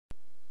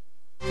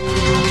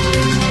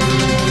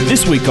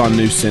This week on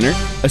NewsCenter,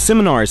 a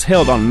seminar is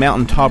held on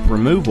mountaintop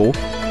removal,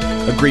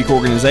 a Greek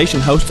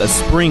organization hosts a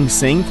spring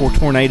sing for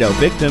tornado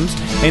victims,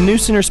 and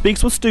NewsCenter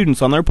speaks with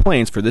students on their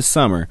plans for this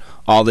summer.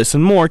 All this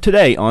and more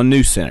today on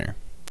NewsCenter.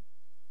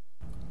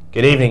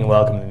 Good evening and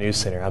welcome to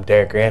NewsCenter. I'm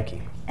Derek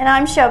Gramke. And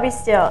I'm Shelby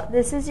Still.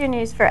 This is your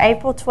news for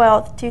April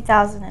 12th,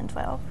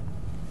 2012.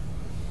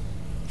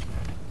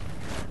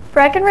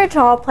 Breckenridge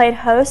Hall played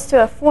host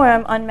to a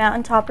forum on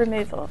mountaintop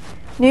removal.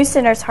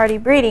 NewsCenter's Hardy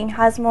Breeding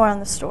has more on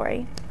the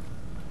story.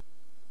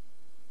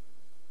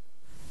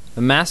 The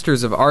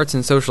Masters of Arts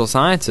and Social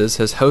Sciences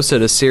has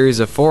hosted a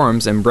series of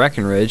forums in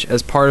Breckenridge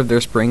as part of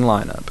their spring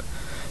lineup.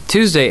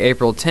 Tuesday,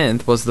 April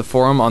 10th was the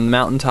forum on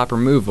mountaintop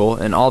removal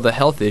and all the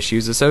health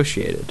issues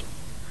associated.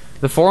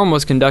 The forum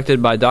was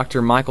conducted by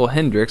Dr. Michael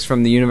Hendricks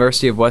from the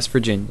University of West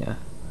Virginia.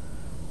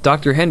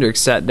 Dr.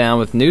 Hendricks sat down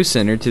with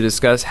NewsCenter to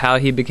discuss how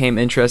he became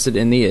interested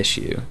in the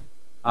issue.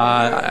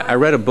 I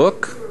read a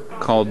book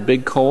called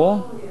Big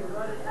Coal.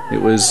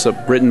 It was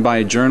written by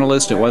a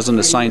journalist. It wasn't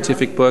a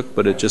scientific book,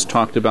 but it just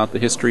talked about the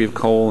history of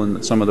coal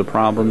and some of the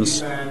problems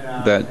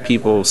that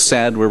people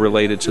said were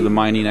related to the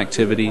mining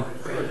activity.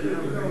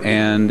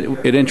 And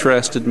it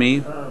interested me.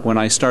 When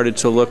I started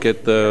to look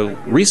at the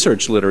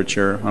research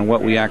literature on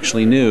what we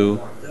actually knew,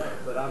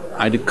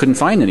 I couldn't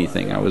find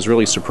anything. I was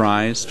really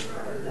surprised.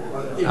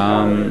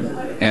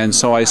 And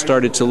so I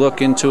started to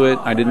look into it.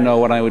 I didn't know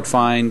what I would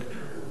find.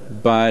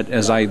 But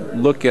as I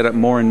look at it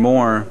more and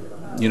more,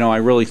 I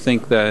really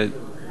think that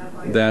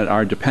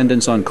our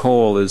dependence on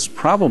coal is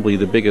probably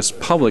the biggest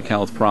public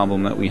health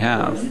problem that we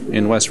have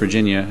in West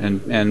Virginia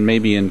and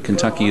maybe in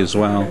Kentucky as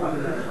well.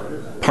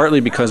 Partly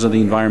because of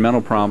the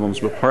environmental problems,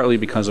 but partly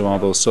because of all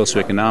those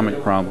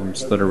socioeconomic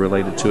problems that are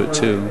related to it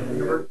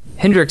too.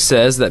 Hendricks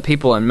says that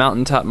people in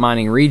mountaintop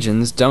mining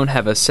regions don't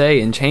have a say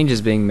in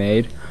changes being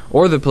made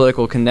or the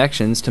political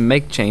connections to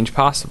make change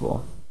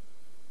possible.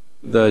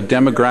 The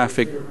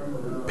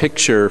demographic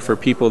picture for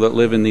people that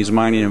live in these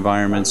mining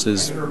environments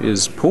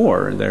is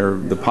poor.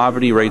 The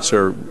poverty rates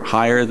are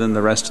higher than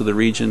the rest of the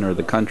region or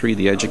the country.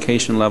 The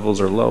education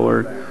levels are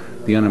lower.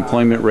 The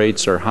unemployment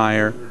rates are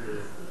higher.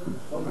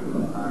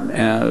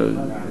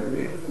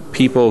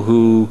 People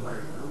who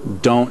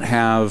don't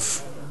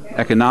have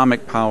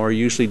economic power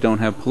usually don't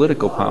have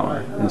political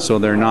power, and so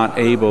they're not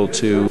able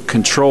to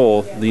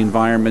control the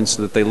environments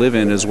that they live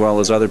in as well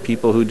as other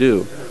people who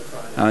do.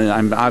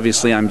 I'm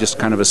just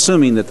kind of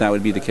assuming that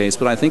would be the case,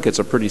 but I think it's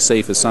a pretty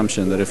safe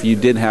assumption that if you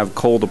did have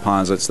coal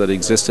deposits that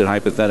existed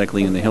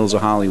hypothetically in the hills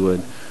of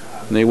Hollywood,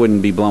 they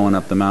wouldn't be blowing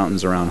up the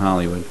mountains around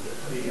Hollywood.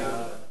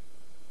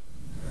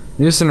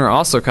 NewsCenter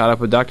also caught up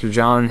with Dr.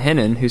 John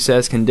Hennon, who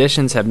says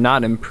conditions have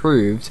not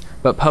improved,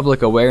 but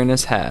public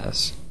awareness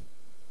has.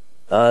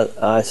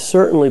 I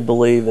certainly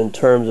believe in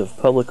terms of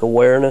public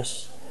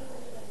awareness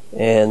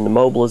and the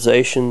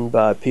mobilization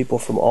by people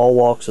from all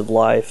walks of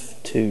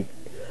life to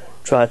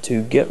try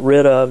to get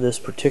rid of this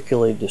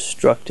particularly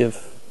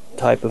destructive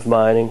type of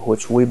mining,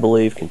 which we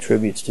believe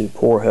contributes to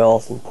poor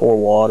health and poor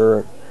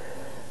water,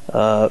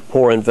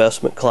 poor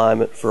investment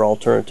climate for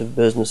alternative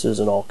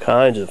businesses, and all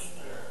kinds of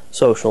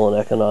social and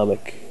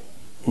economic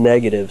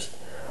negatives.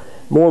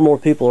 More and more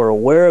people are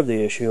aware of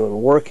the issue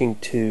and working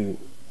to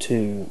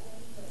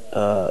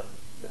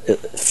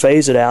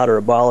phase it out or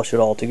abolish it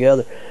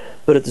altogether.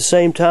 But at the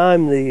same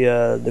time,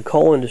 the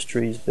coal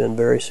industry has been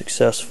very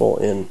successful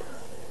in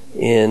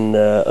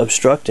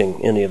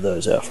obstructing any of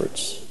those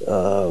efforts.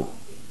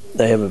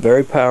 They have a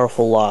very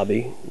powerful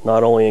lobby,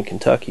 not only in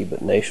Kentucky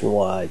but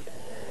nationwide,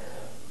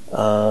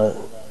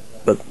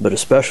 but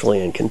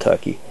especially in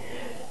Kentucky.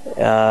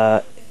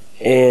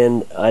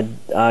 And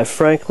I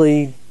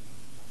frankly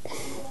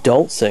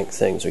don't think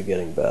things are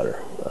getting better,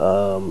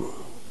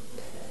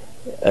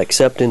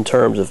 except in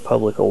terms of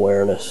public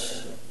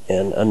awareness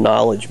and a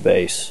knowledge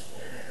base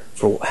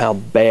for how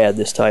bad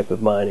this type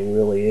of mining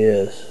really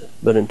is.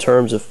 But in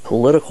terms of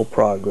political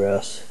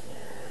progress,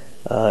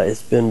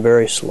 it's been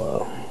very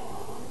slow.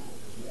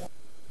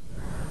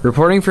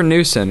 Reporting for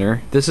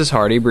NewsCenter, this is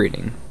Hardy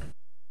Breeding.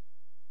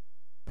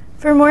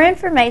 For more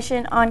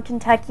information on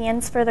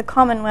Kentuckians for the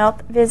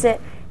Commonwealth, visit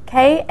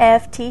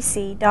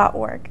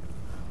kftc.org.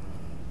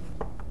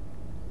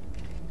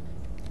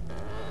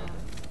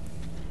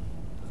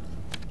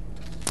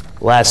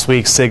 Last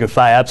week, Sigma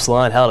Phi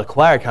Epsilon held a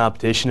choir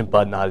competition at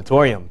Budden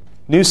Auditorium.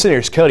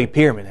 NewsCenter's Cody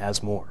Pierman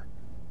has more.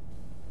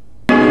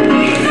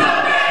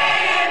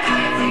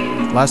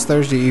 Last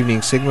Thursday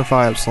evening, Sigma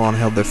Phi Epsilon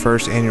held their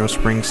first annual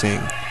Spring Sing.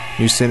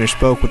 NewsCenter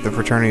spoke with the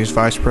fraternity's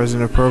Vice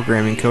President of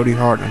Programming, Cody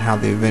Hart, on how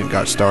the event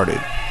got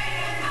started.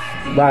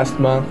 Last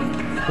month,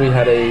 we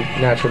had a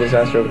natural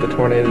disaster with the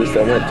tornadoes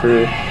that went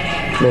through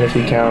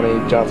Menifee County,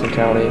 Johnson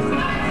County,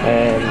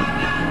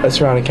 and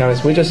surrounding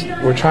counties.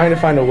 We're trying to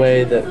find a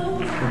way that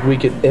we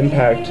could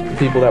impact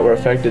people that were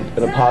affected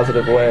in a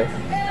positive way.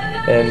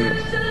 And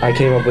I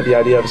came up with the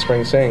idea of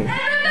Spring Sing.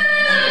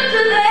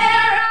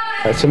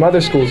 Some other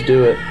schools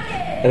do it,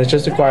 and it's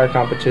just a choir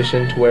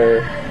competition to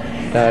where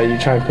you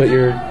try and put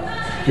your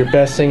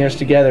best singers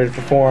together to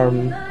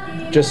perform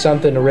just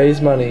something to raise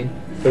money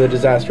for the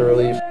disaster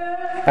relief.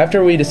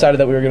 After we decided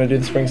that we were going to do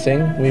the Spring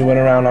Sing, we went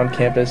around on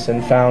campus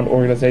and found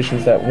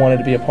organizations that wanted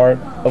to be a part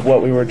of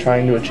what we were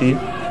trying to achieve.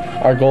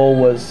 Our goal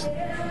was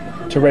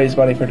to raise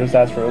money for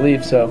disaster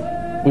relief, so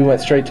we went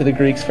straight to the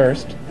Greeks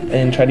first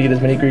and tried to get as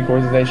many Greek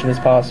organizations as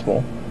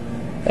possible.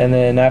 And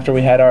then after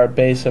we had our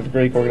base of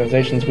Greek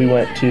organizations, we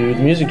went to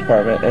the music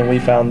department and we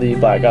found the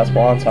Black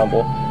Gospel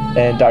Ensemble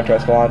and Dr.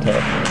 Escalante.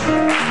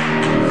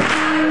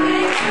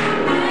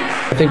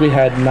 I think we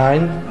had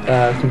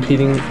 9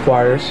 competing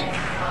choirs,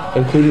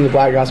 including the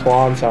Black Gospel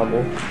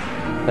Ensemble,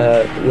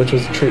 which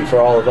was a treat for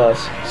all of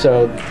us.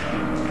 So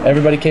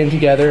everybody came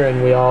together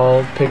and we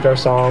all picked our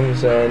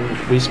songs,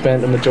 and we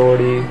spent a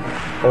majority,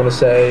 I want to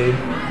say,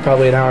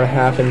 probably an hour and a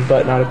half in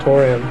Button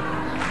Auditorium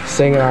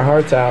singing our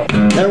hearts out.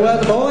 There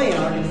was a boy in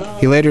Arkansas.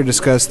 He later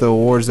discussed the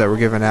awards that were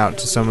given out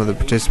to some of the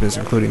participants,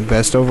 including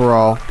Best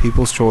Overall,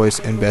 People's Choice,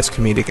 and Best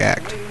Comedic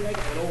Act.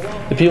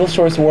 The People's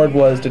Choice Award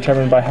was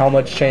determined by how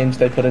much change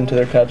they put into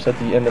their cups at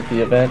the end of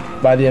the event,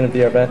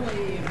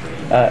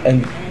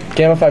 and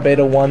Gamma Phi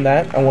Beta won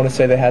that. I want to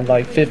say they had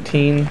like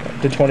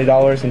 $15 to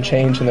 $20 in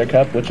change in their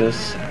cup, which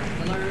is,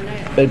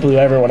 they blew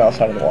everyone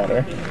else out of the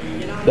water.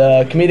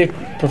 The comedic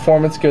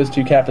performance goes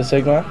to Kappa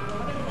Sigma.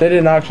 They did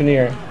an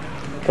auctioneer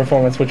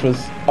performance, which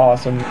was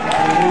awesome.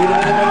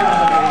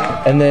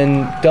 And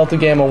then Delta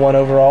Gamma won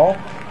overall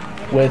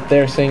with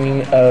their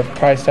singing of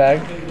Price Tag.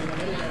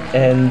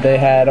 And they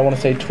had, I want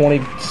to say,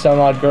 20 some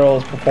odd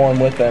girls perform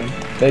with them.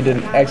 They did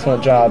an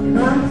excellent job.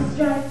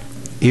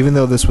 Even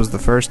though this was the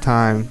first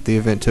time the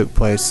event took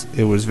place,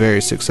 it was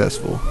very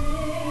successful.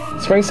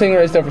 Spring Sing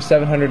raised over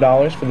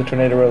 $700 for the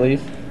tornado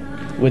relief,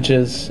 which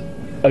is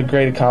a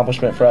great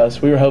accomplishment for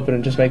us. We were hoping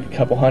to just make a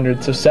couple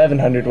hundred, so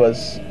 $700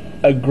 was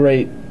a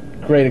great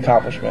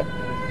accomplishment.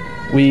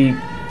 We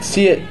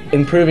see it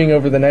improving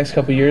over the next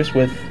couple years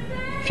with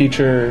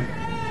future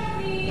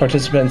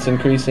participants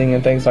increasing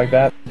and things like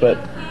that, but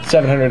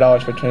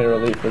 $700 for tornado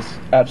relief was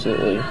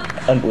absolutely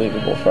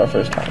unbelievable for our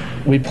first time.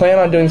 We plan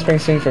on doing Spring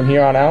Sing from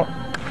here on out.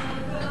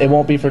 It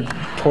won't be for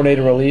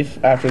tornado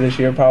relief after this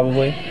year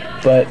probably,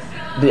 but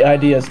the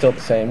idea is still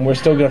the same. We're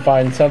still going to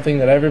find something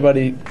that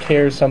everybody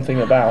cares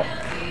something about,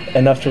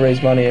 enough to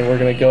raise money, and we're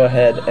going to go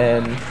ahead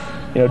and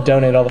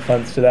donate all the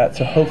funds to that.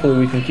 So hopefully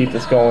we can keep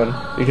this going,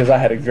 because I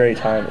had a great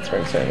time at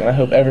Spring Sing, and I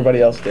hope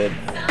everybody else did.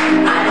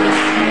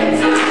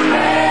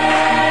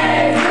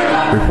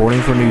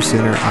 Reporting for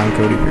NewsCenter, I'm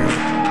Cody Perry.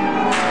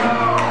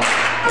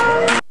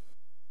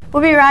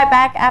 We'll be right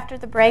back after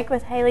the break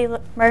with Haley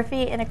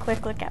Murphy and a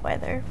quick look at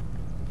weather.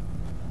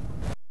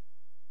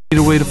 Need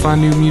a way to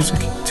find new music?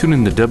 Tune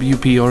in to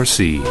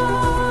WPRC.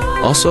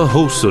 Also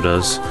hosted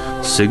us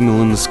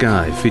Signal in the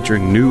Sky,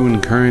 featuring new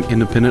and current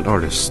independent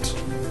artists.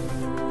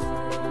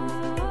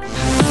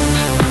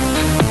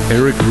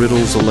 Eric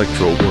Riddle's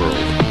Electro World,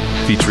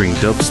 featuring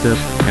dubstep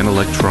and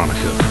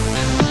electronica.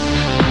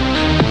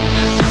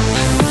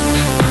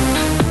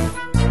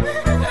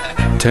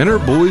 Tanner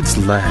Boyd's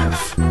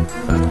Laugh,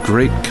 a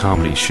great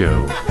comedy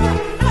show,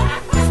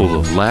 full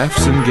of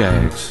laughs and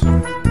gags.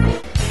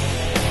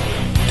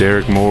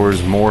 Derek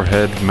Moore's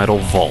Moorhead Metal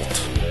Vault,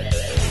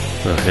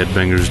 a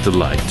headbanger's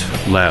delight,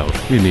 loud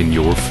and in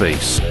your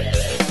face.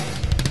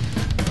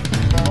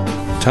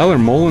 Tyler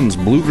Mullen's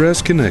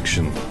Bluegrass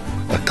Connection,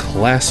 a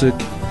classic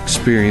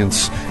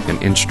experience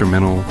and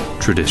instrumental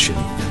tradition.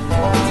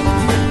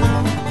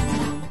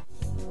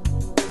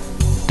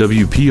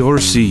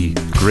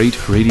 WPRC,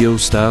 great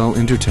radio-style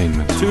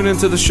entertainment. Tune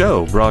into the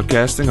show,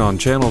 broadcasting on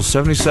Channel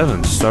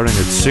 77 starting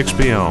at 6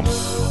 p.m.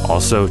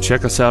 Also,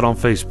 check us out on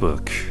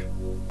Facebook.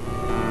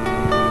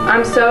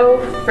 I'm so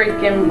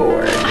freaking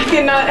bored. I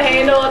cannot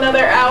handle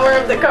another hour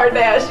of the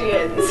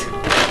Kardashians.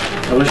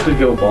 I wish we'd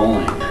go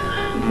bowling.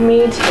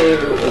 Me too.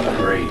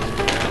 Great.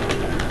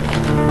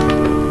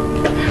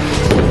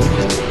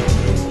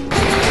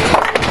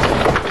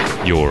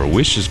 Your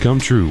wish has come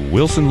true.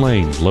 Wilson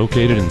Lanes,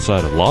 located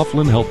inside a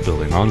Laughlin Health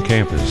Building on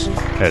campus,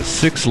 has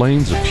 6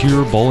 lanes of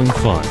pure bowling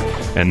fun.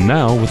 And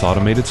now with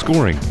automated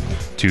scoring.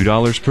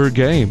 $2 per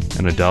game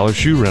and a $1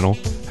 shoe rental.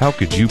 How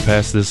could you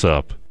pass this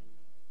up?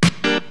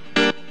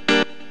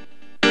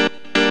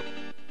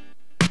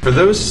 For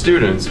those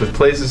students with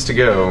places to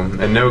go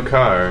and no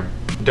car,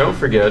 don't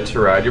forget to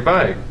ride your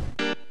bike.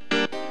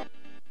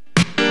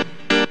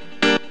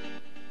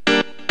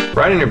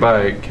 Riding your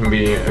bike can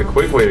be a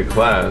quick way to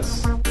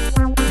class,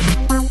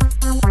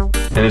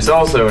 and it's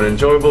also an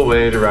enjoyable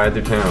way to ride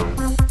through town.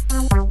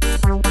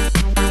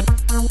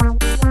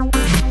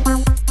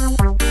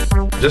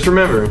 Just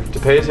remember to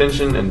pay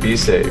attention and be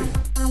safe.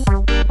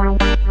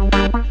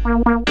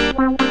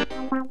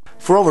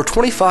 For over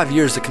 25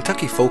 years, the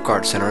Kentucky Folk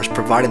Art Center has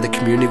provided the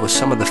community with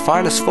some of the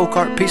finest folk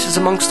art pieces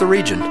amongst the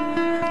region.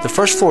 The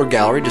first floor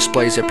gallery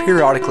displays a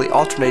periodically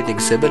alternating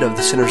exhibit of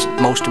the center's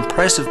most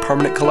impressive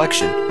permanent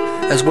collection,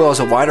 as well as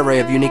a wide array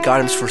of unique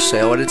items for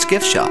sale at its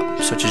gift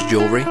shop, such as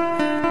jewelry,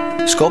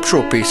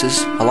 sculptural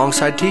pieces,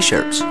 alongside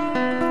t-shirts.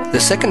 The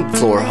second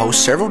floor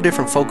hosts several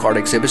different folk art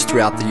exhibits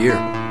throughout the year.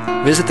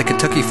 Visit the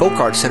Kentucky Folk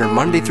Art Center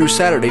Monday through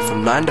Saturday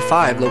from 9 to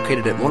 5,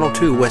 located at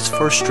 102 West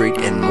 1st Street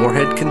in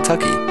Moorhead,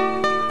 Kentucky.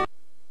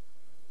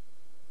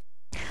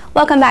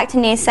 Welcome back to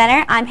News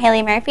Center. I'm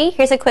Haley Murphy.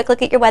 Here's a quick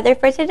look at your weather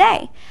for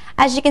today.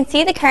 As you can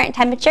see, the current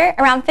temperature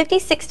around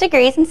 56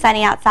 degrees and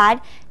sunny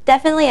outside.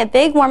 Definitely a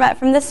big warm up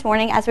from this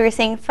morning as we were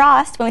seeing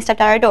frost when we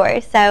stepped out our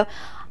doors. So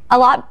a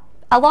lot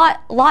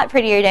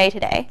prettier day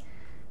today.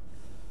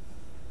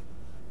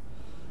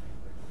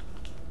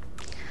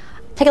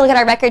 Take a look at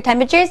our record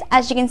temperatures.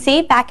 As you can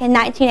see, back in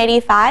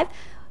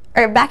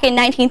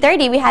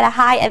 1930, we had a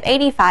high of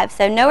 85,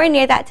 so nowhere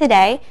near that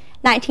today.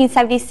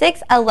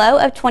 1976, a low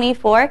of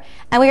 24,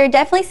 and we are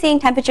definitely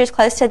seeing temperatures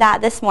close to that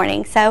this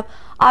morning, so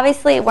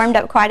obviously it warmed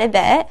up quite a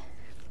bit.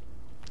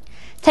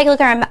 Take a look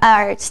at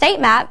our state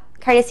map,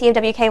 courtesy of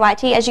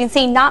WKYT. As you can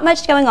see, not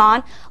much going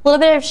on. A little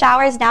bit of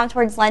showers down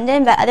towards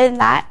London, but other than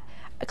that,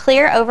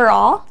 clear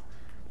overall.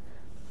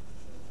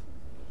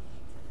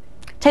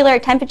 Take a look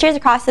at temperatures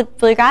across the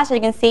Bluegrass. As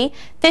you can see,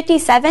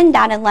 57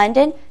 down in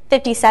London,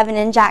 57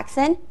 in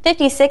Jackson,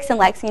 56 in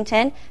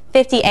Lexington,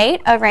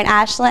 58 over in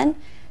Ashland.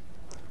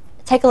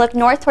 Take a look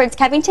north towards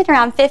Covington,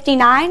 around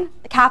 59,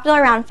 the Capital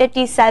around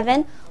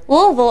 57,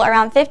 Louisville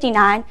around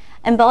 59,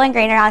 and Bowling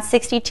Green around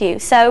 62.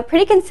 So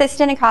pretty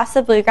consistent across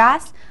the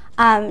Bluegrass.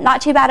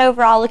 Not too bad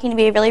overall, looking to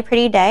be a really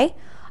pretty day.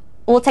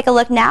 We'll take a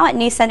look now at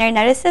NewsCenter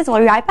notices, and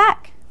we'll be right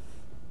back.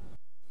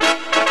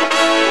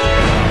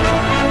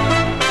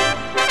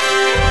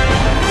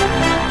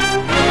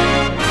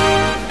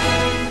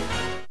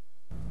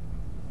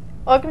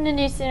 Welcome to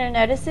NewsCenter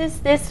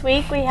Notices. This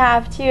week we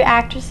have two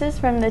actresses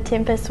from The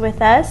Tempest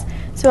with us.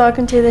 So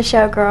welcome to the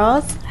show,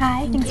 girls.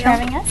 Hi, thanks for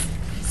having us.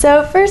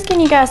 So first, can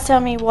you guys tell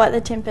me what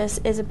The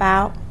Tempest is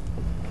about?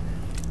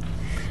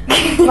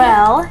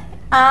 Well,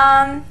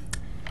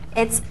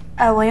 it's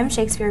a William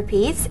Shakespeare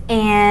piece,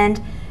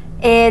 and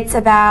it's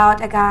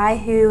about a guy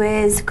who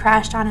is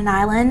crashed on an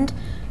island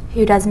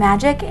who does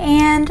magic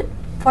and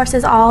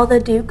forces all the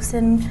dukes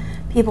and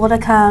people to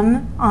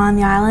come on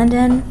the island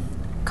and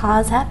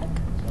cause havoc.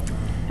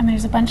 And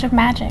there's a bunch of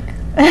magic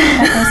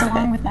that goes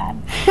along with that.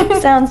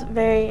 Sounds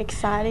very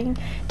exciting.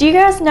 Do you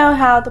guys know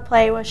how the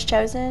play was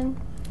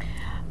chosen?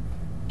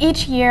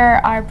 Each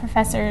year our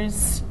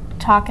professors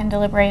talk and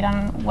deliberate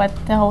on what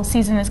the whole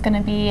season is going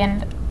to be,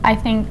 and I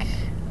think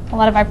a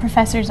lot of our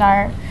professors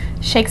are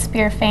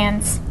Shakespeare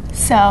fans,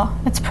 so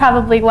that's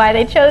probably why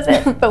they chose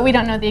it, but we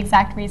don't know the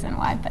exact reason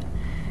why. But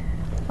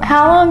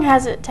how long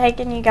has it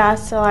taken you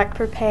guys to like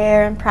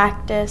prepare and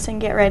practice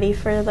and get ready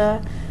for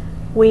the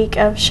week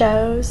of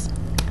shows?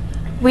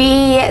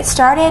 We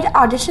started,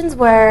 auditions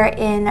were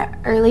in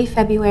early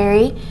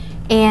February,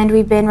 and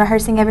we've been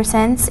rehearsing ever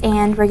since,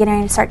 and we're getting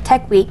ready to start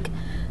Tech Week.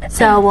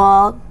 So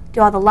we'll do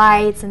all the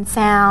lights and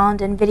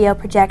sound and video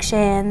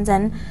projections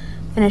and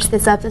finish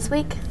this up this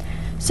week.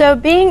 So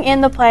being in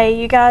the play,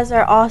 you guys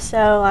are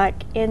also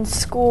like in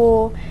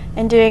school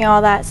and doing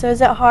all that. So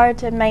is it hard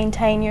to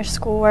maintain your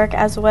schoolwork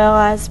as well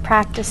as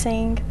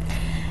practicing?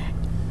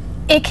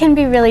 it can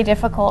be really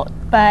difficult,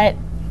 but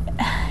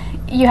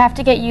you have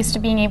to get used to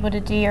being able to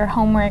do your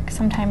homework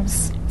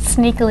sometimes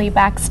sneakily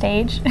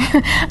backstage.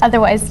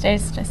 Otherwise,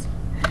 there's just,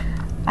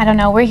 I don't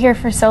know, we're here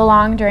for so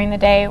long during the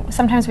day.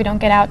 Sometimes we don't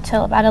get out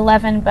till about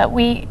 11, but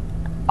we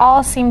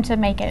all seem to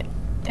make it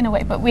in a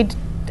way. But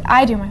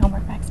I do my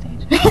homework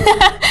backstage.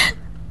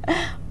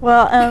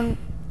 Well,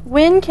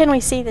 when can we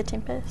see The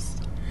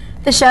Tempest?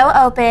 The show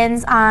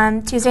opens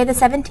on Tuesday the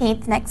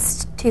 17th,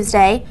 next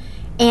Tuesday,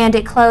 and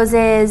it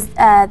closes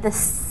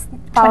the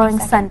following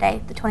 22nd.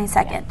 Sunday, the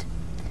 22nd. Yeah.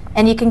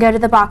 And you can go to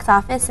the box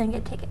office and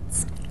get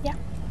tickets. Yeah.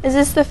 Is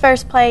this the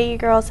first play you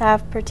girls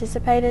have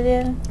participated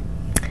in?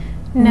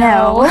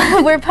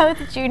 No. We're both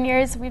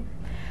juniors. We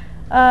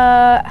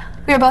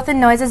were both in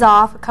Noises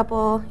Off a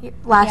couple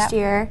last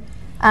year.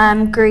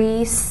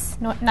 Grease.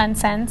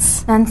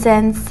 Nonsense.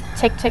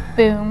 Tick Tick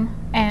Boom.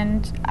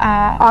 And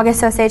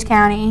August Osage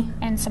County.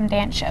 And some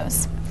dance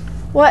shows.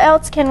 What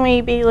else can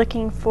we be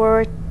looking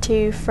forward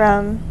to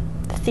from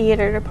the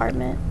theater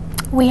department?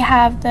 We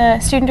have the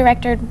student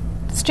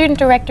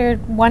director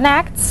one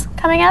acts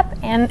coming up,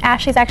 and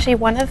Ashley's actually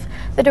one of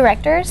the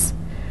directors.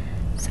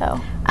 So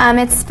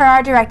it's for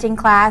our directing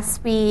class.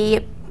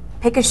 We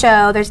pick a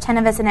show. There's 10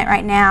 of us in it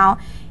right now,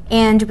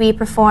 and we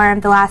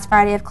perform the last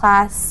Friday of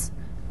class,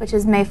 which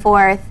is May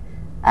 4th,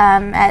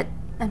 at,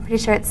 I'm pretty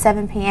sure it's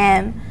 7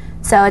 p.m.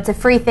 So it's a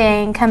free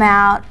thing. Come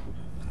out,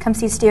 come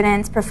see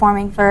students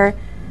performing for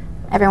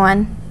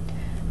everyone.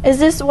 Is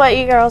this what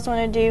you girls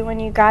want to do when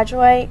you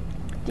graduate?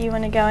 Do you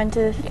want to go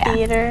into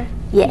theater?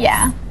 Yes.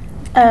 Yeah.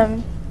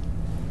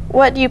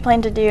 What do you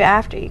plan to do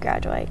after you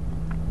graduate?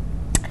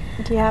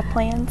 Do you have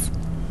plans?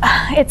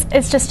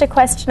 It's just a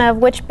question of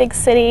which big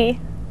city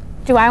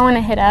do I want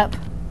to hit up.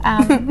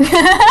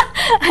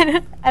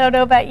 I don't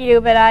know about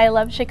you, but I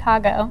love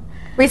Chicago.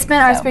 We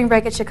spent our spring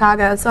break at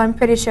Chicago, so I'm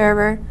pretty sure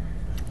we're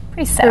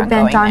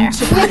bent on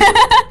Chicago.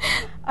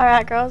 All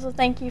right, girls. Well,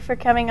 thank you for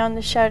coming on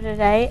the show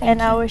today,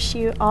 and I wish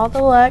you all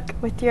the luck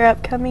with your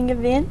upcoming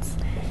events.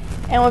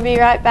 And we'll be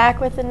right back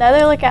with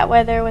another look at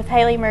weather with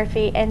Haley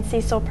Murphy and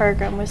Cecil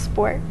Pergram with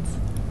sports.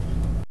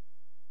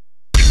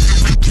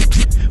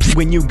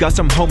 When you got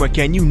some homework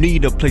and you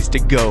need a place to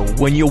go.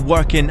 When you're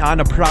working on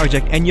a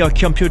project and your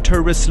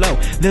computer is slow.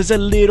 There's a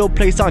little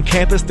place on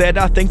campus that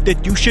I think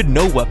that you should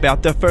know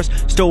about. The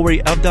first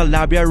story of the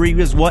library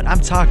is what I'm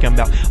talking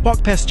about.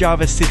 Walk past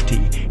Java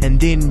City and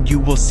then you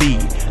will see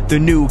the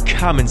new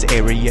commons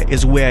area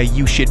is where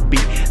you should be.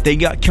 They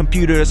got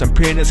computers and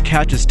printers,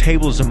 couches,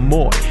 tables and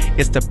more.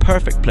 It's the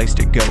perfect place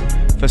to go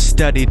for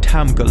study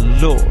time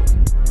galore.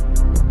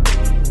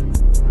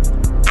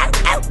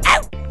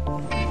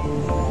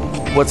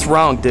 What's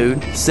wrong,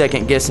 dude?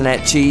 Second guessing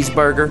that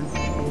cheeseburger?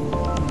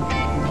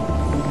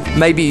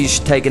 Maybe you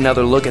should take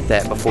another look at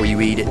that before you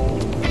eat it.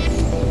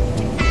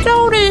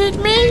 Don't eat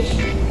me!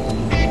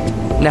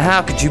 Now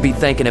how could you be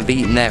thinking of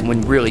eating that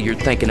when really you're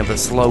thinking of a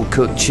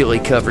slow-cooked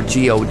chili-covered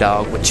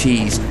geodog with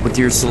cheese with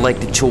your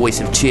selected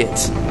choice of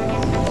chips?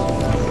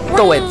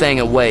 Throw that thing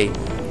away.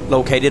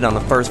 Located on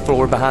the first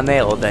floor behind the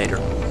elevator.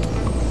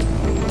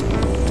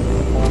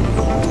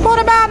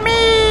 What about me?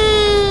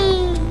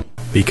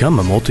 Become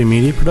a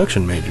multimedia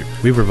production major.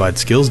 We provide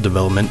skills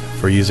development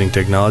for using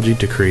technology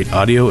to create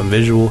audio and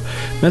visual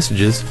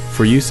messages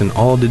for use in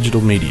all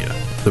digital media.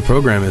 The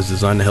program is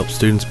designed to help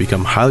students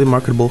become highly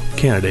marketable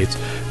candidates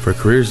for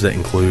careers that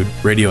include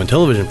radio and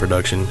television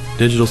production,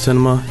 digital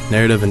cinema,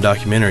 narrative and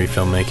documentary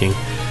filmmaking,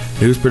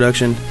 news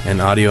production,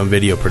 and audio and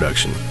video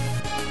production.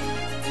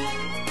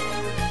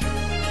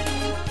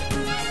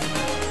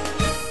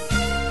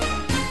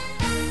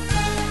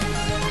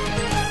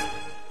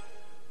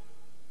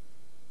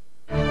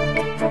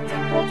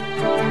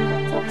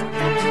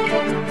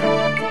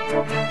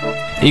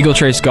 Eagle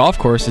Trace Golf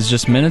Course is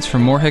just minutes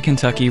from Moorhead,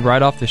 Kentucky,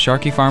 right off the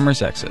Sharkey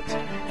Farmers exit.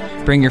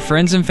 Bring your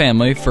friends and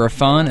family for a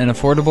fun and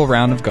affordable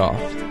round of golf.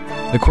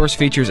 The course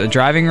features a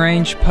driving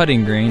range,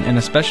 putting green, and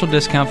a special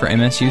discount for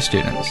MSU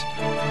students.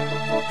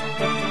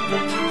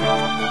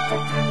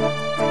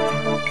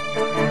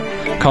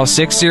 Call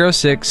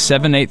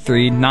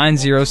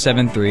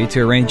 606-783-9073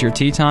 to arrange your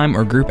tee time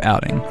or group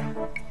outing.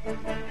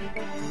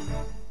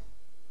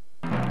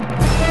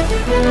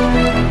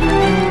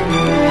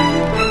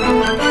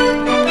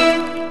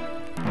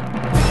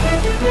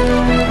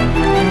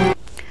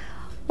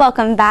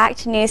 Welcome back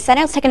to NewsCenter.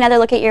 Let's take another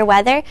look at your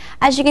weather.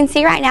 As you can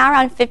see right now,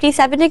 around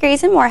 57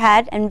 degrees in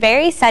Moorhead and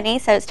very sunny,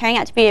 so it's turning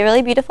out to be a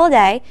really beautiful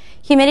day.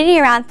 Humidity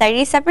around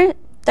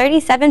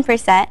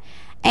 37%,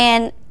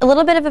 and a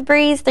little bit of a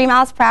breeze, 3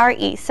 miles per hour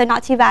east, so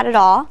not too bad at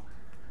all.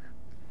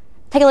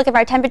 Take a look at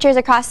our temperatures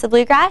across the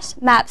Bluegrass,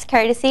 maps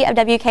courtesy of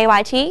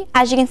WKYT.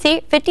 As you can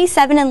see,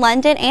 57 in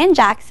London and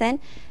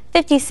Jackson,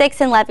 56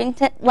 in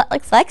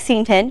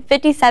Lexington,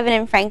 57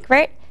 in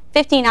Frankfort,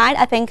 59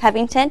 up in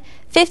Covington,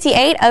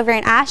 58 over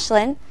in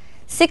Ashland,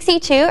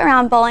 62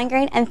 around Bowling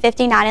Green, and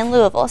 59 in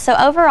Louisville. So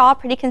overall,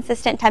 pretty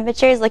consistent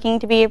temperatures, looking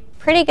to be a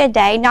pretty good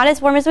day. Not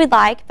as warm as we'd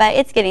like, but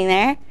it's getting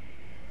there.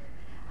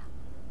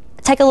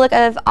 Take a look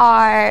of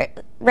our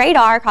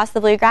radar across the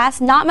Bluegrass.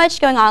 Not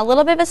much going on. A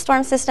little bit of a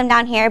storm system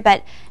down here,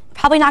 but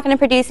probably not going to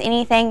produce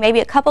anything.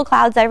 Maybe a couple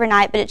clouds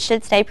overnight, but it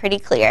should stay pretty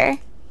clear.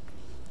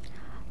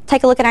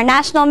 Take a look at our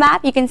national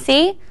map. You can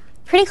see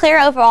pretty clear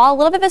overall. A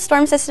little bit of a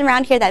storm system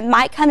around here that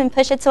might come and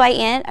push its way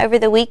in over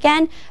the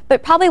weekend,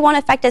 but probably won't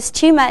affect us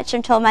too much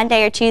until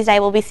Monday or Tuesday.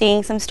 We'll be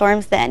seeing some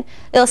storms then.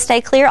 It'll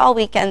stay clear all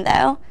weekend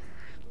though.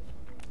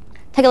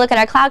 Take a look at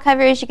our cloud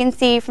coverage. You can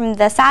see from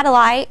the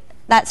satellite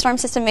that storm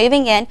system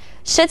moving in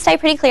should stay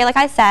pretty clear, like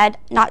I said,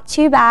 not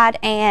too bad,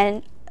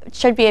 and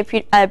should be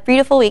a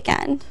beautiful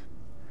weekend.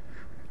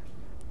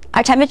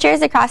 Our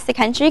temperatures across the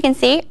country, you can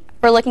see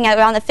we're looking at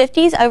around the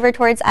 50s over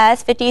towards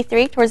us,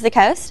 53 towards the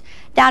coast.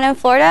 Down in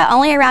Florida,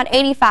 only around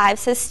 85,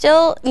 so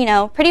still,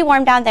 pretty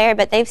warm down there,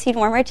 but they've seen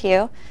warmer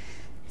too.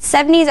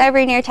 70s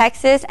over near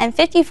Texas and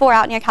 54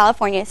 out near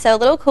California, so a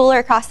little cooler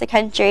across the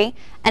country,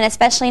 and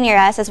especially near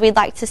us, as we'd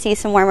like to see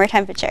some warmer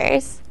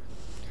temperatures.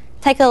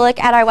 Take a look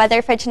at our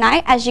weather for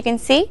tonight. As you can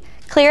see,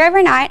 clear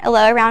overnight, a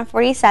low around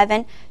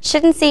 47.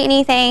 Shouldn't see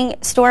anything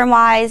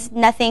storm-wise,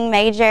 nothing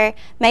major.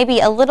 Maybe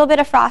a little bit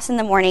of frost in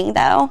the morning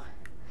though.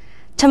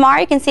 Tomorrow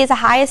you can see it's a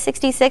high of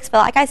 66, but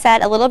like I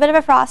said, a little bit of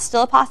a frost,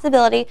 still a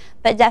possibility,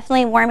 but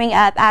definitely warming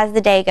up as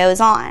the day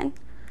goes on.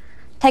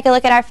 Take a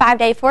look at our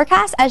 5-day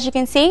forecast. As you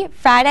can see,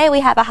 Friday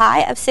we have a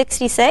high of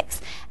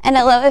 66 and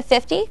a low of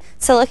 50,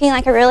 so looking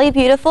like a really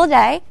beautiful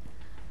day.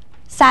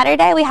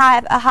 Saturday we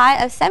have a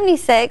high of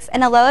 76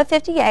 and a low of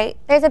 58.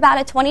 There's about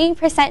a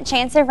 20%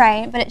 chance of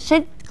rain, but it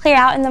should clear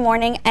out in the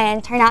morning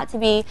and turn out to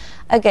be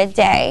a good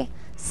day.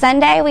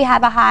 Sunday we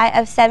have a high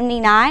of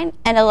 79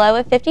 and a low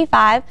of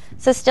 55,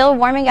 so still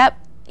warming up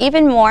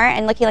even more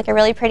and looking like a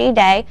really pretty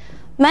day.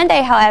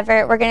 Monday,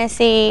 however, we're going to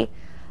see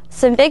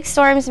some big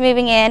storms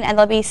moving in, and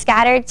there'll be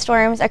scattered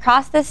storms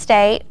across the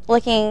state,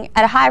 looking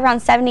at a high around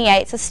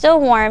 78, so still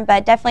warm,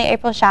 but definitely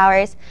April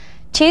showers.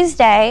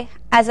 Tuesday,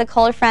 as a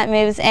cold front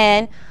moves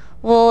in,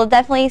 we'll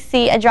definitely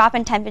see a drop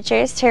in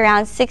temperatures to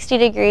around 60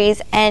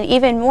 degrees and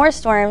even more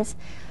storms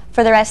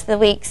for the rest of the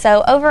week.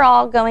 So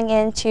overall, going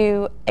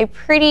into a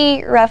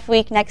pretty rough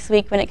week next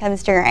week when it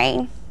comes to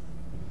rain.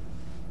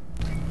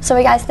 So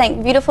what do you guys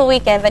think? Beautiful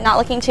weekend, but not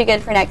looking too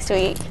good for next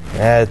week.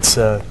 Yeah, it's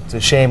a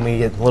shame we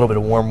get a little bit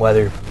of warm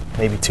weather,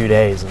 maybe 2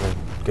 days, and then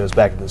it goes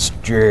back to this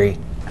dreary.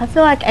 I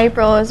feel like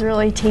April is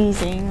really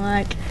teasing.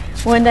 Like,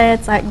 one day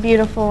it's like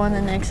beautiful and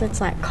the next it's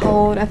like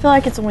cold. I feel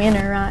like it's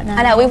winter right now.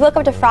 I know, we woke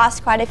up to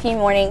frost quite a few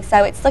mornings,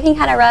 so it's looking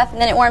kind of rough,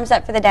 and then it warms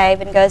up for the day,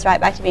 but it goes right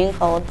back to being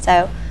cold.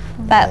 So,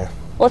 but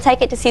we'll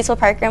take it to Cecil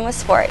Perkins with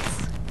sports.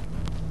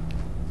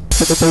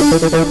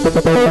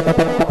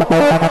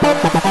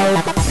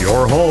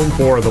 Your home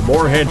for the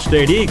Morehead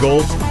State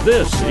Eagles,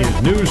 this is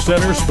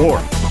NewsCenter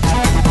Sports.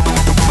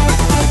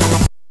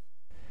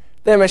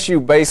 The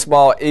MSU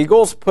baseball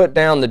Eagles put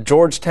down the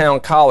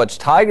Georgetown College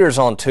Tigers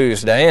on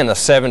Tuesday in a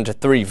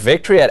 7-3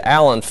 victory at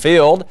Allen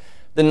Field.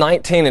 The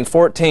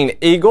 19-14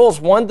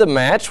 Eagles won the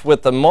match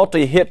with the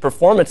multi-hit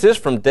performances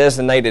from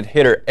designated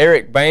hitter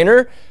Eric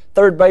Boehner,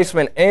 third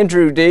baseman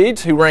Andrew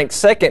Deeds, who ranked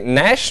second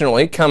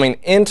nationally coming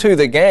into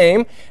the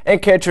game,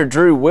 and catcher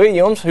Drew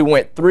Williams, who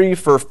went 3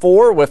 for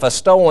 4 with a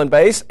stolen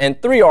base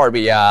and 3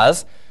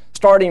 RBIs.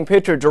 Starting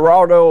pitcher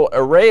Gerardo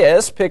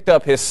Reyes picked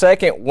up his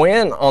second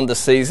win on the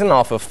season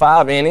off of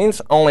 5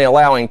 innings, only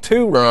allowing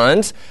 2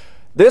 runs.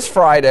 This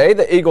Friday,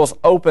 the Eagles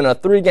open a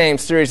 3-game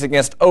series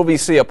against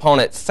OVC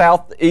opponent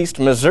Southeast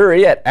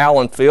Missouri at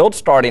Allen Field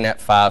starting at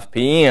 5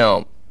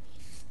 p.m.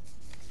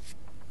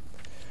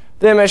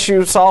 The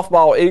MSU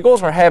softball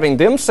Eagles are having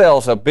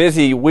themselves a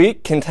busy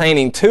week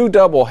containing 2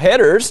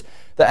 doubleheaders.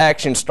 The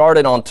action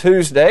started on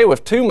Tuesday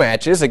with 2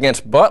 matches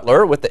against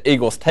Butler, with the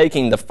Eagles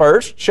taking the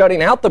first,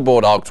 shutting out the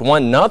Bulldogs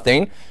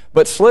 1-0,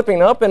 but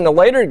slipping up in the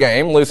later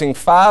game, losing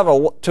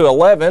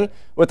 5-11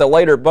 with a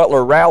later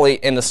Butler rally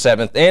in the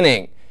 7th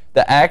inning.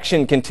 The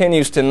action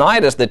continues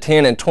tonight as the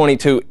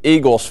 10-22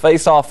 Eagles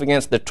face off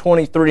against the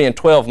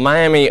 23-12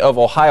 Miami of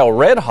Ohio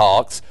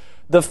Redhawks.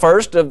 The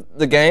first of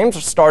the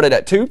games started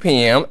at 2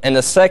 p.m. and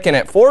the second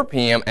at 4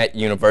 p.m. at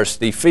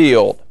University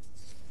Field.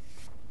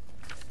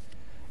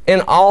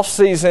 In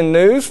off-season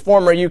news,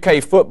 former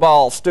UK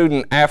football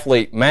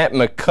student-athlete Matt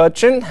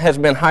McCutcheon has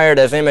been hired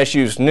as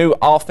MSU's new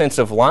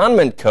offensive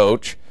lineman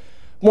coach.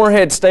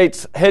 Morehead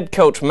State's head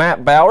coach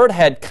Matt Ballard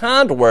had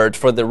kind words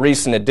for the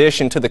recent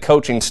addition to the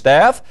coaching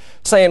staff,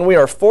 saying, "We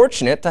are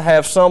fortunate to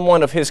have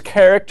someone of his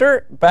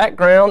character,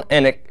 background,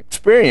 and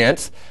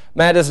experience.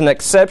 Matt is an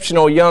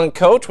exceptional young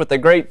coach with a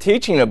great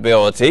teaching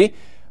ability."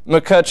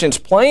 McCutcheon's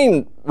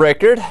playing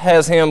record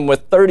has him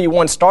with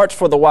 31 starts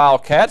for the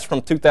Wildcats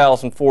from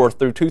 2004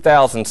 through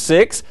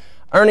 2006,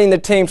 earning the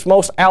team's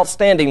Most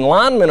Outstanding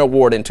Lineman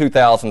award in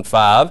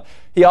 2005.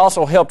 He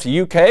also helped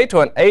UK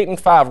to an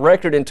 8-5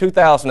 record in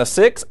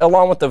 2006,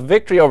 along with a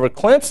victory over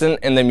Clemson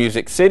in the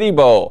Music City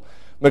Bowl.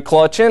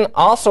 McCutcheon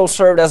also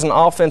served as an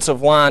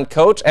offensive line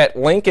coach at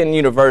Lincoln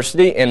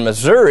University in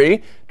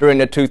Missouri during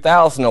the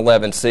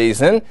 2011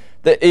 season.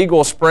 The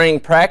Eagles' spring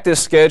practice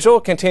schedule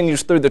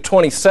continues through the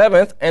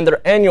 27th, and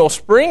their annual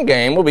spring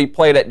game will be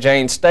played at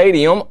Janes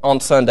Stadium on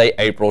Sunday,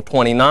 April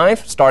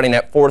 29th, starting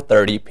at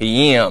 4:30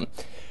 p.m.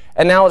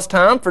 And now it's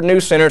time for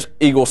NewsCenter's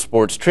Eagle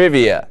Sports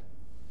Trivia.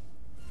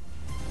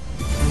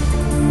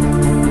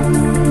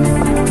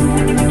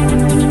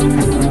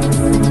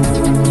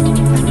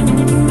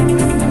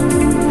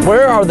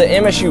 Where are the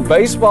MSU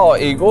baseball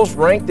Eagles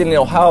ranked in the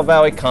Ohio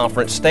Valley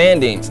Conference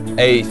standings?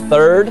 A,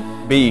 3rd,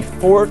 B,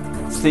 4th,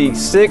 C,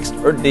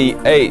 6th, or D,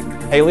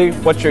 8th? Haley,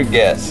 what's your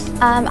guess?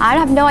 I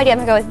have no idea.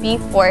 I'm going to go with B,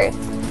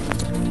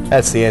 4th.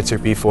 That's the answer,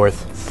 B,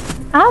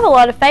 4th. I have a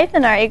lot of faith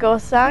in our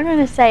Eagles, so I'm going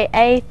to say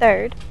A,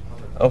 3rd.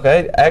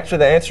 Okay, actually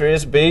the answer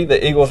is B.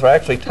 The Eagles are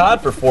actually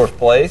tied for 4th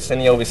place in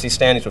the OVC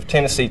standings with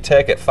Tennessee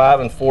Tech at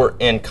 5-4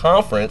 in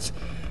conference.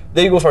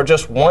 The Eagles are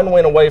just 1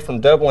 win away from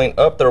doubling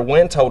up their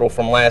win total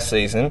from last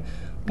season.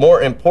 More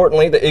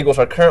importantly, the Eagles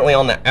are currently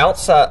on the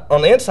inside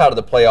of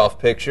the playoff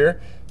picture,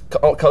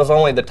 because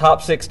only the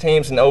top 6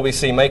 teams in the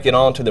OVC make it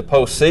on to the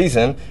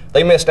postseason.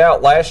 They missed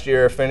out last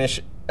year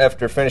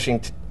after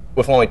finishing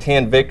with only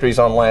 10 victories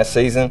on last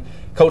season.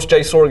 Coach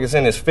Jay Sorg is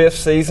in his 5th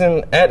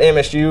season at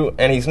MSU,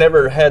 and he's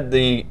never had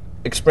the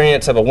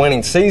experience of a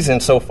winning season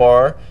so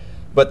far.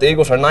 But the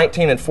Eagles are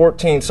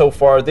 19-14 so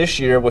far this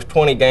year with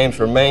 20 games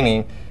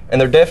remaining, and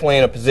they're definitely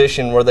in a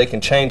position where they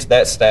can change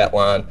that stat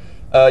line.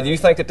 Do you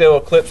think that they'll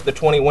eclipse the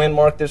 20-win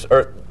mark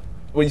or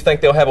do you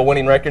think they'll have a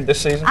winning record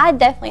this season? I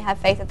definitely have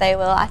faith that they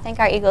will. I think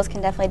our Eagles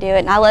can definitely do it,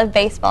 and I love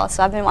baseball,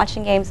 so I've been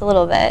watching games a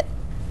little bit.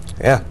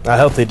 Yeah, I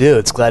hope they do.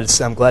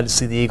 I'm glad to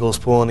see the Eagles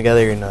pulling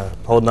together and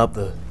holding up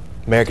the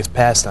America's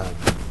pastime.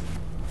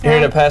 Here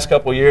in the past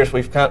couple of years,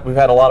 we've had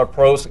a lot of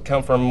pros that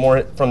come from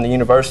the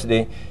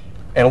university,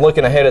 and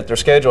looking ahead at their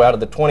schedule, out of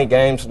the 20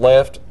 games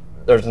left,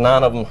 there's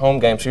 9 of them home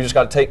games. So you just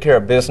got to take care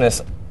of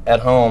business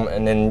at home,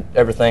 and then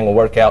everything will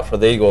work out for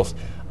the Eagles.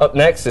 Up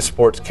next is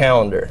Sports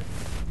Calendar.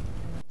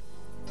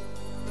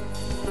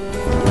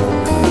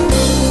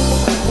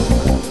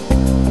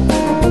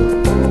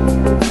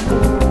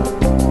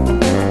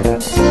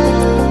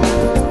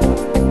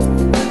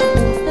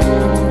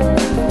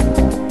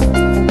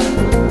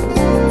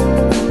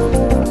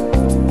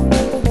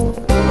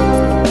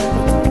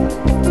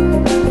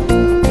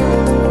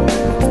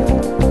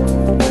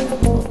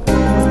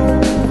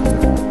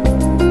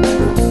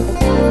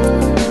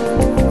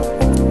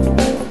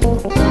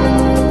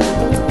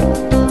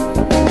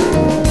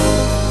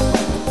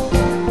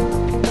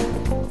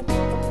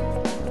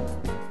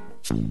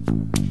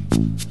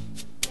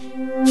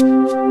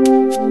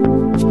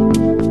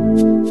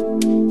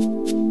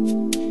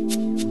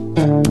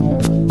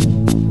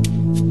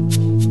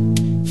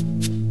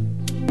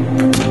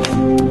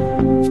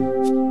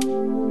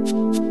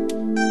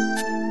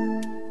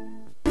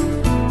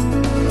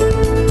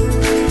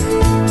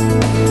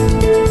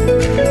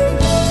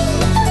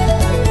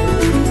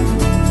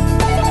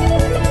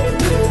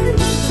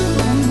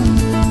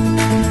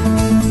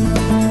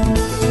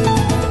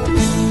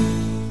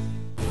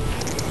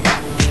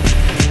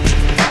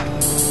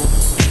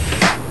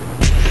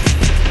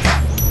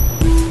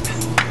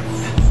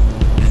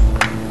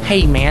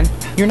 Hey man,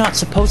 you're not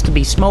supposed to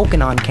be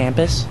smoking on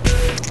campus.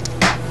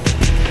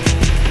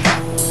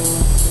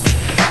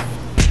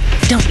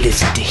 Don't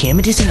listen to him.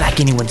 It isn't like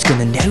anyone's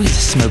gonna know he's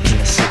smoking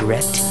a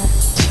cigarette.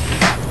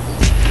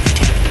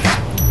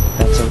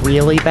 That's a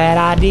really bad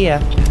idea.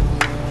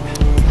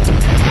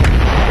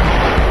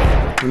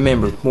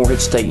 Remember,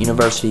 Morehead State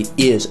University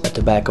is a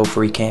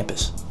tobacco-free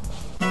campus.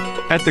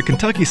 At the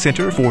Kentucky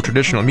Center for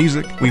Traditional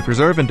Music, we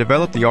preserve and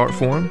develop the art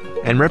form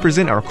and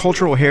represent our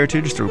cultural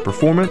heritage through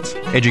performance,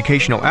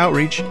 educational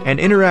outreach, and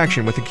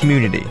interaction with the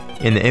community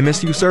in the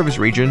MSU service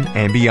region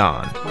and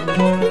beyond.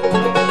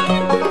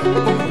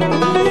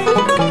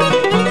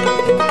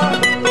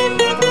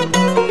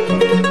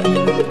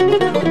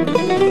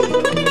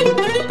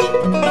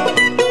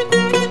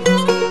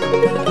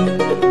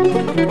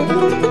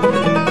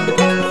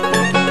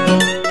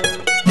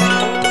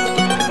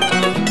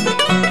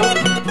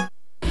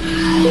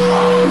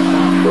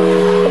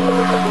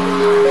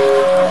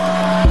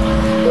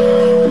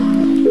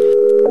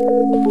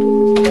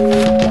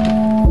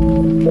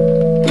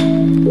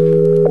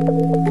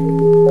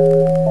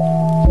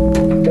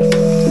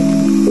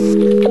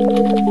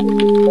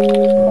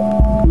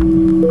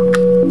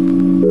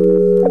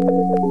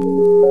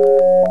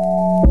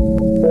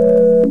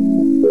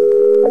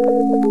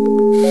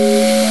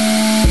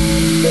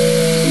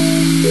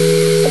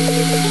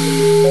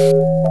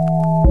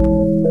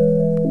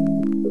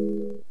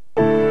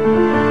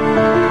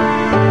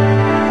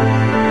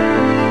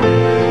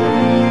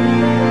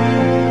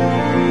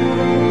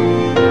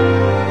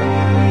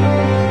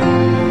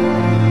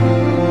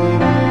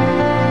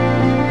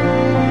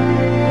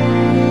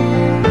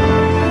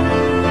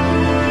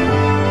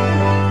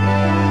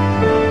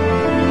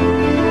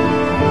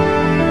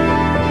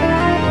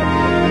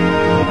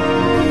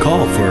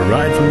 Call for a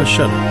ride from the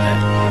shuttle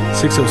at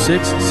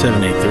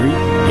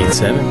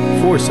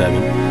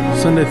 606-783-8747,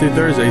 Sunday through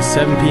Thursday,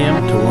 7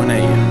 p.m. to 1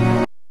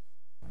 a.m.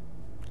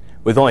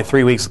 With only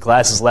 3 weeks of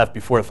classes left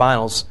before the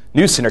finals,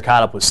 NewsCenter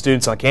caught up with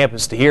students on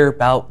campus to hear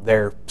about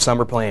their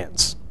summer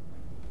plans.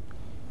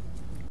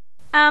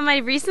 I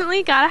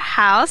recently got a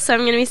house, so I'm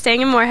going to be staying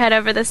in Morehead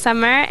over the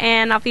summer,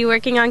 and I'll be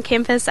working on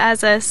campus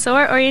as a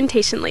SOAR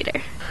orientation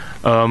leader.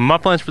 My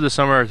plans for the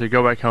summer are to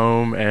go back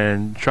home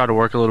and try to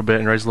work a little bit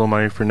and raise a little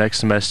money for next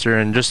semester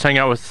and just hang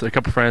out with a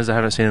couple of friends I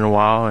haven't seen in a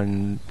while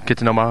and get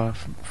to know my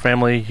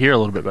family here a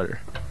little bit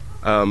better.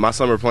 My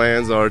summer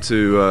plans are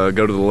to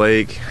go to the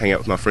lake, hang out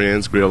with my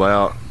friends, grill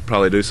out,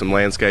 probably do some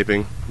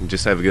landscaping, and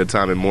just have a good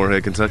time in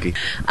Morehead, Kentucky.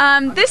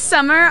 This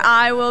summer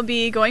I will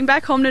be going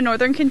back home to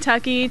northern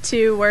Kentucky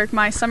to work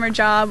my summer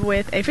job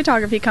with a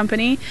photography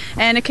company,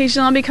 and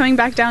occasionally I'll be coming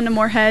back down to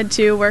Morehead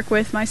to work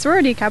with my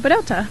sorority, Kappa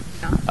Delta.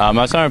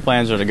 My summer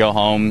plans are to go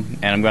home,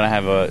 and I'm going to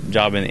have a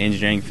job in the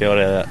engineering field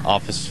at an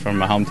office from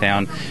my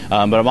hometown.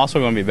 But I'm also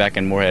going to be back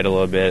in Morehead a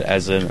little bit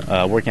as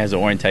working as an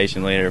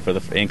orientation leader for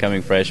the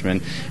incoming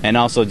freshmen, and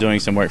also doing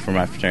some work for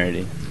my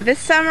fraternity. This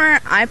summer,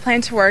 I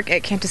plan to work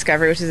at Camp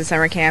Discovery, which is a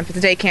summer camp. It's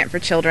a day camp for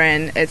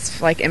children.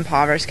 It's like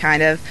impoverished,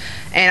 kind of.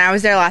 And I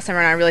was there last summer,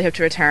 and I really hope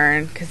to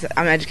return because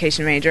I'm an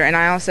education major. And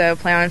I also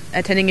plan on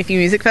attending a few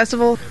music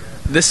festivals.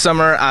 This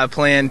summer, I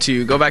plan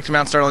to go back to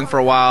Mount Sterling for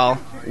a while,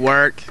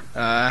 work,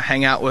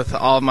 hang out with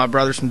all of my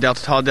brothers from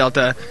Delta Tau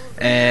Delta,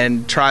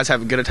 and try to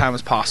have as good a time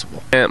as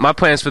possible. My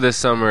plans for this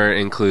summer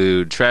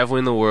include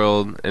traveling the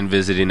world and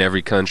visiting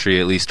every country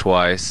at least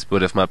twice,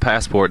 but if my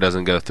passport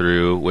doesn't go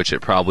through, which it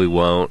probably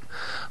won't,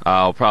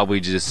 I'll probably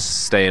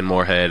just stay in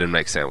Morehead and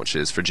make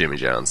sandwiches for Jimmy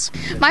John's.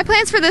 My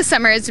plans for this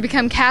summer is to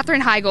become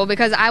Katherine Heigl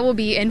because I will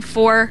be in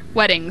 4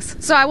 weddings.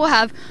 So I will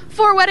have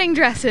 4 wedding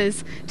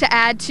dresses to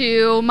add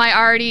to my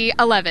already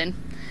 11.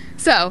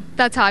 So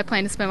that's how I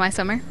plan to spend my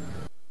summer.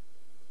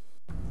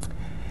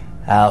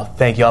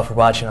 Thank you all for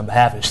watching. On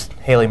behalf of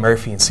Haley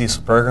Murphy and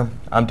Cecil Bergam,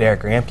 I'm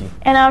Derek Ramke.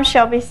 And I'm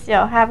Shelby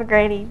Steele. Have a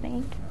great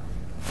evening.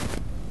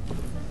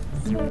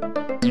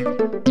 Thank you.